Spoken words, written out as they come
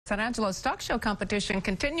San Angelo stock show competition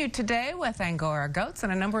continued today with Angora goats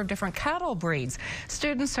and a number of different cattle breeds.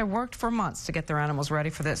 Students have worked for months to get their animals ready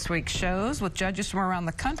for this week's shows with judges from around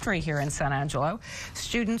the country here in San Angelo.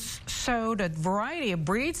 Students showed a variety of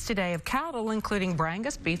breeds today of cattle, including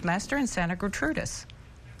Brangus, Beefmaster, and Santa Gertrudis.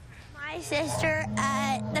 My sister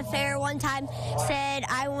at the fair one time said,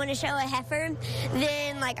 I want to show a heifer.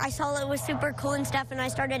 Then I saw it was super cool and stuff, and I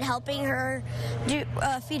started helping her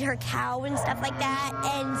feed her cow and stuff like that.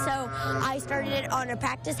 And so I started it on a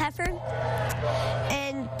practice heifer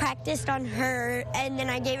and practiced on her, and then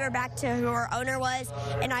I gave her back to who her owner was,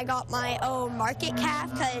 and I got my own market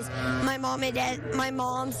calf because my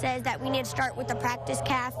mom says that we need to start with the practice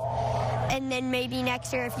calf, and then maybe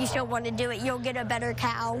next year if you still want to do it, you'll get a better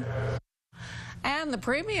cow. And the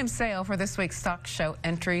premium sale for this week's stock show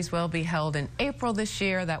entries will be held in April this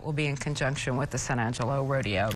year. That will be in conjunction with the San Angelo Rodeo.